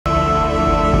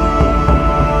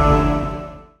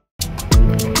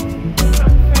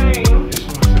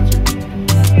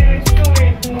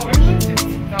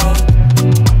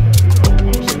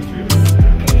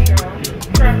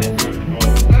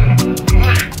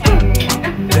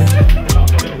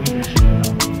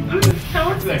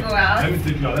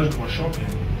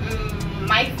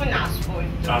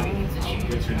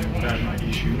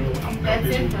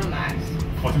Pro Max.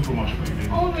 14 Pro Max for you, baby.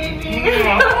 Oh, baby.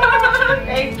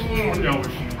 Thank you. You're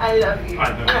welcome. I love you. I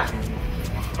love you too.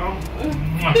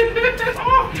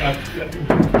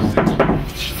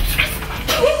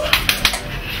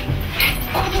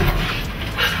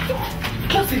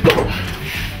 Close the door.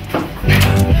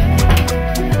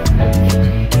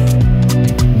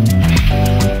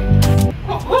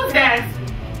 Who's that?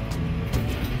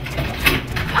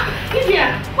 Lydia,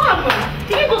 what happened?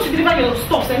 You didn't go to deliver your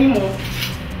stuff anymore.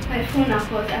 My phone and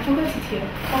purse. I forgot it here.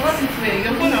 Forgot it where?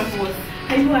 Your phone and purse.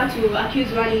 I even had to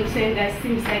accuse one innocent that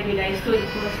sitting beside me that I stole the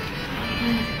purse.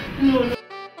 No.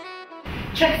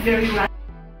 Check very right.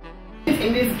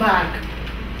 In this bag.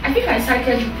 I think I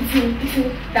cited you putting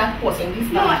that purse in this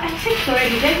bag. No, I checked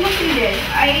already. There's nothing there.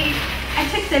 I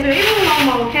checked everywhere. Even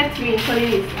Mama kept me calling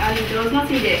it and there was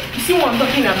nothing there. You see what I'm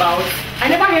talking about? I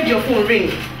never heard your phone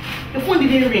ring. Your phone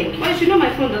didn't ring. Well, you should know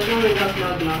my phone does not ring out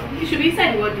loud now. It should be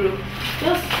inside the wardrobe.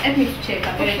 Just help me to check.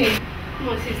 Okay.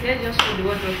 No, sis, let's just put the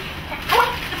wardrobe.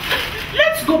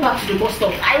 Let's go back to the bus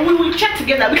stop. We will check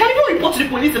together. We can even report to the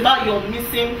police about your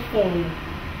missing phone.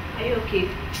 Are you okay?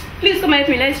 Please come help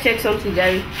me. Let's check something,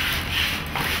 Jerry.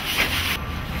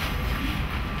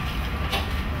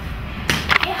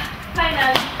 Yeah,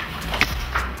 finally.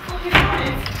 Oh, you found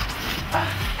it.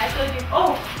 I told you.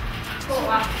 Oh,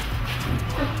 wow.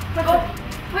 Oh,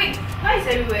 wait. Why is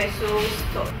everywhere so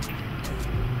stuck?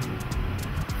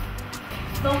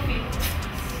 Stop it.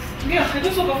 Yeah, I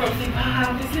just woke up from sleep.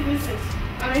 I've been sleeping since.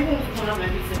 And I even want to turn up my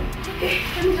business. Okay,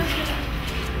 let me just get up.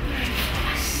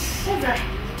 What's that?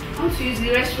 I want to use the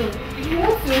restroom. You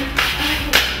want to?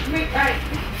 Wait, right.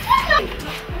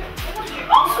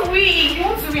 Oh, sweet. You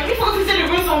want to? Have you forgotten to say you're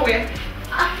going somewhere?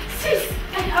 Sis,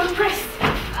 I'm pressed.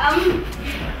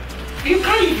 You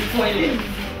can't leave the toilet.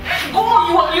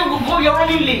 Go, you're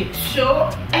running late. Sure.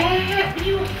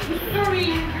 You, sorry,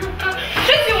 you can't.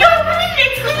 Tracy, you're running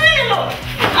late, really long.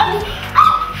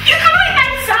 You cannot eat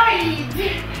outside.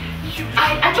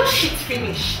 I just shit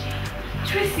finish.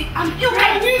 Tracy, you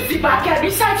can use the backyard.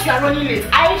 Besides, you are running late.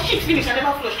 I shit finish, I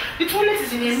never flush. The toilet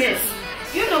is in a mess.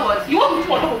 You know what? You want to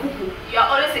put on poo? You are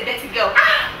always a dirty girl.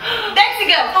 Dirty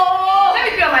girl. Oh, let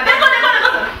me clear my bed. Go.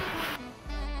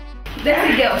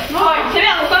 Dirty girl. No, maybe I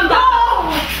will come back.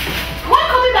 No. Why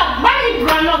coming back? Buy me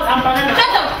granules and banana.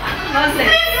 Shut up.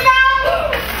 Nonsense. Please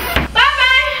now.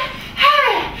 Bye.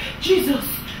 Hey, Jesus.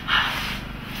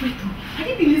 Wait, I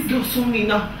didn't believe this girl saw me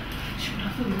now. She would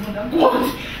have told the mother. God.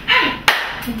 Hey.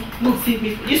 God save me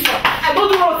for this one. I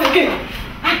don't do wrong again.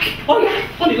 Oh yeah,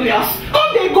 come they go your house.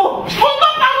 Come they go. Oh,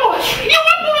 not that much. You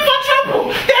want to put me for trouble.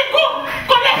 They go.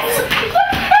 Collect.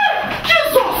 Hey,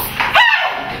 Jesus. Hey.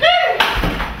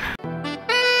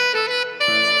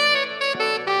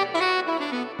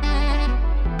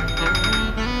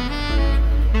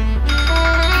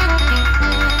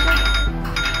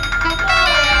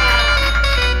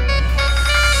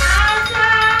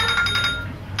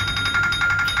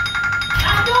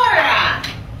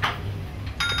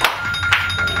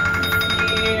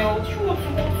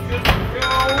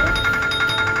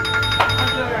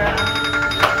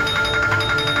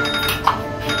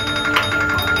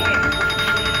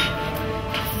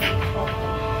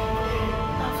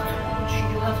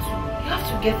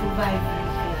 Get over everything.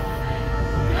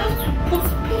 You have to put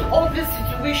all this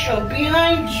situation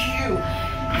behind you.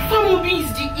 Family is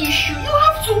the issue. You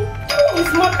have to pull his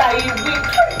mother away.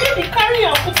 Baby, carry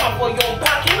and put her for your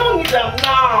back. You don't need them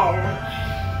now.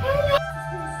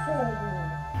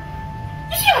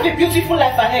 You still have a beautiful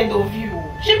life ahead of you.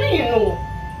 Shebi, you know.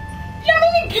 There are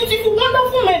many beautiful,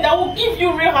 wonderful men that will give you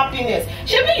real happiness.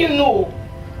 Shebi, you know.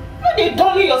 No, they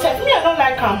don't leave yourself. Me, I don't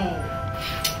like them.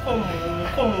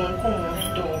 Come on.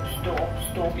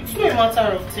 Stop. It's not a matter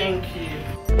of thank you.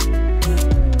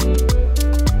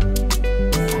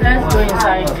 Let's go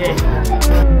inside there.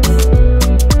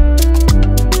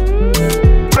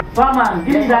 Mama,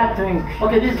 give me that drink.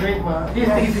 Okay, this drink, man.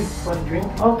 This is for drink.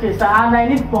 Okay, sir, and I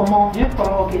need pomo. You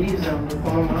pomo? Okay, this is the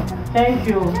pomo. Thank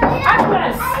you.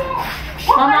 Agnes!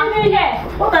 Mama, what are you doing here?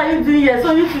 What are you doing here?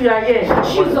 So you two are here.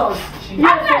 Jesus.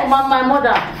 Yes, Agnes. My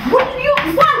mother. Will you?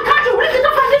 One, can't you bring it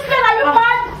up from this place? Are you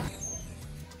mad?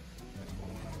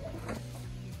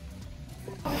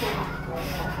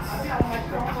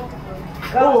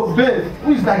 Oh, babe,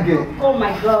 who is that girl? Oh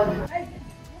my God.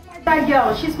 That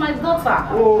girl, she's my daughter.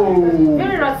 Oh.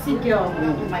 Very rusty girl.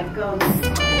 Oh my God.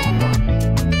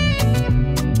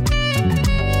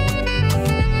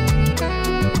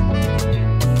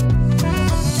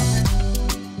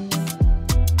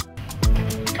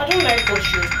 I don't like what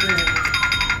you're doing.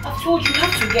 I've told you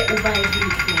have to get over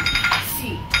everything.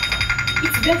 See,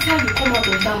 it's better you come out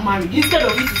of that marriage instead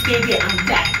of you to stay there and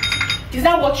die. Is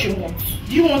that what you want?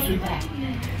 Do you want to die?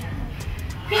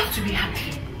 You have to be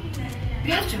happy.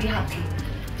 You have to be happy.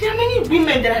 There are many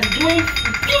women that are doing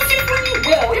beautifully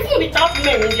well, even without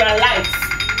men in their lives.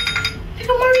 If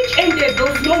your marriage ended,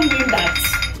 does not mean that.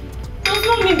 Does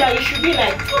not mean that you should be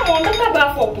like, come on, that's not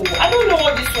bad for people. I don't know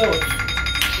what this was.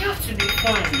 You have to be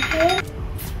fine.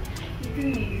 The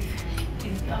thing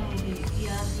is that he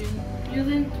has been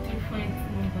using different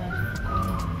numbers.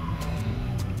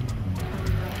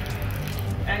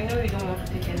 I know you don't want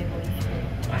to take anybody's phone.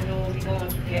 I know you don't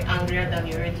want to get angrier than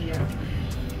you already are.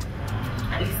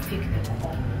 At least take the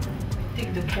call.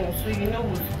 Take the call so you know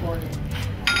who's calling.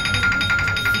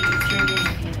 See, it's ringing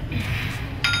again.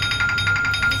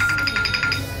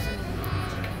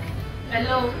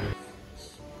 Hello.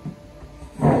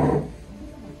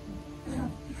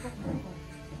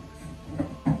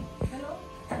 Hello?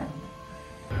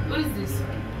 Who is this?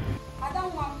 Madam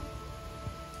Mom,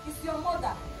 it's your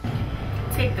mother.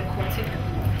 Take the call, take the call.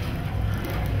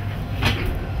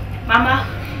 Mama,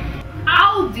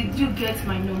 how did you get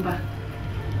my number?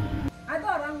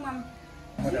 Adora, Mom.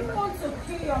 Do you want to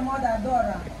kill your mother,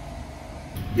 Adora?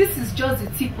 This is just the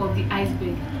tip of the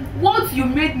iceberg. What you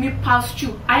made me pass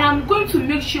through, I am going to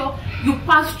make sure you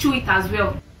pass through it as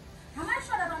well. Am I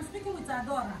sure that I'm speaking with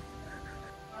Adora?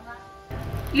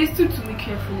 Listen to me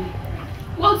carefully.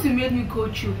 What you made me go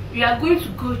through, you are going to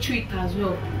go through it as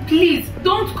well. Please,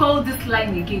 don't call this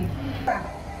line again.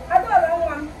 Adora,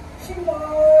 Mom.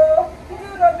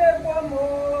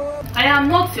 I am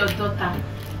not your daughter.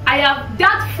 I have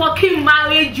that fucking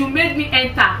marriage you made me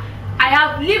enter. I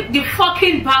have lived the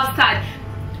fucking bastard.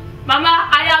 Mama,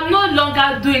 I am no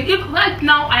longer doing it. Right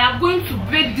now, I am going to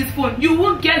break this phone. You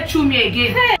won't get through me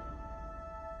again. Hey.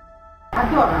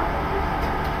 Adora,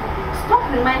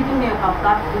 stop reminding me about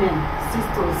that name,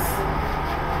 sisters.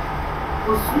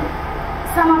 Osu,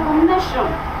 it's an abomination.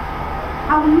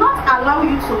 I will not allow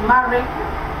you to marry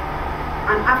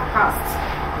an outcast.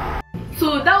 So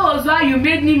that was why you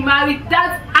made me marry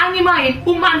that animal in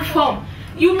human form.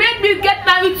 You made me get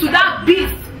married to that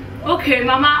beast. Okay,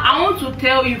 Mama, I want to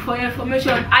tell you for your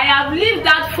information. I have lived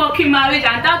that fucking marriage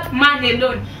and that man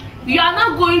alone. You are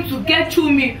not going to get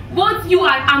through me. Both you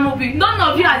and Amobi, none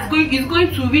of you is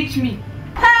going to reach me.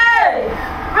 Hey!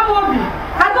 Amobi!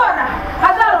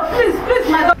 Adora, please,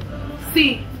 my daughter.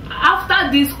 See,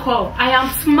 after this call, I am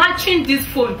smashing this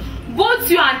phone. Both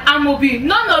you and Amobi,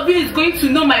 none of you is going to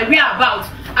know my whereabouts.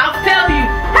 I'll tell you.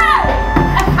 Hey!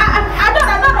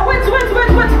 Adora, wait.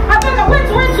 Adora, wait.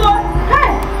 Hey!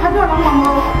 Adora,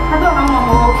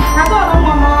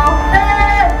 mama. Hey!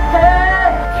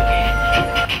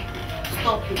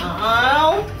 Stop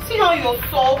now. See how you're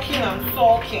sulking and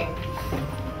sulking.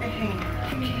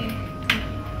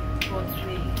 But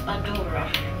wait, Adora,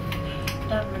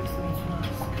 that brings me to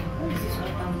ask. This is not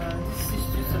a man. This is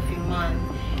just of a man.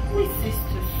 My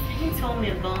sisters, can you tell me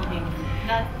about him?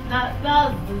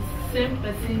 That's the same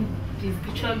person, this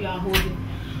picture you are holding.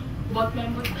 But my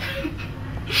mother,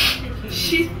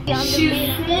 she wants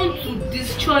to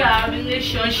destroy our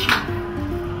relationship.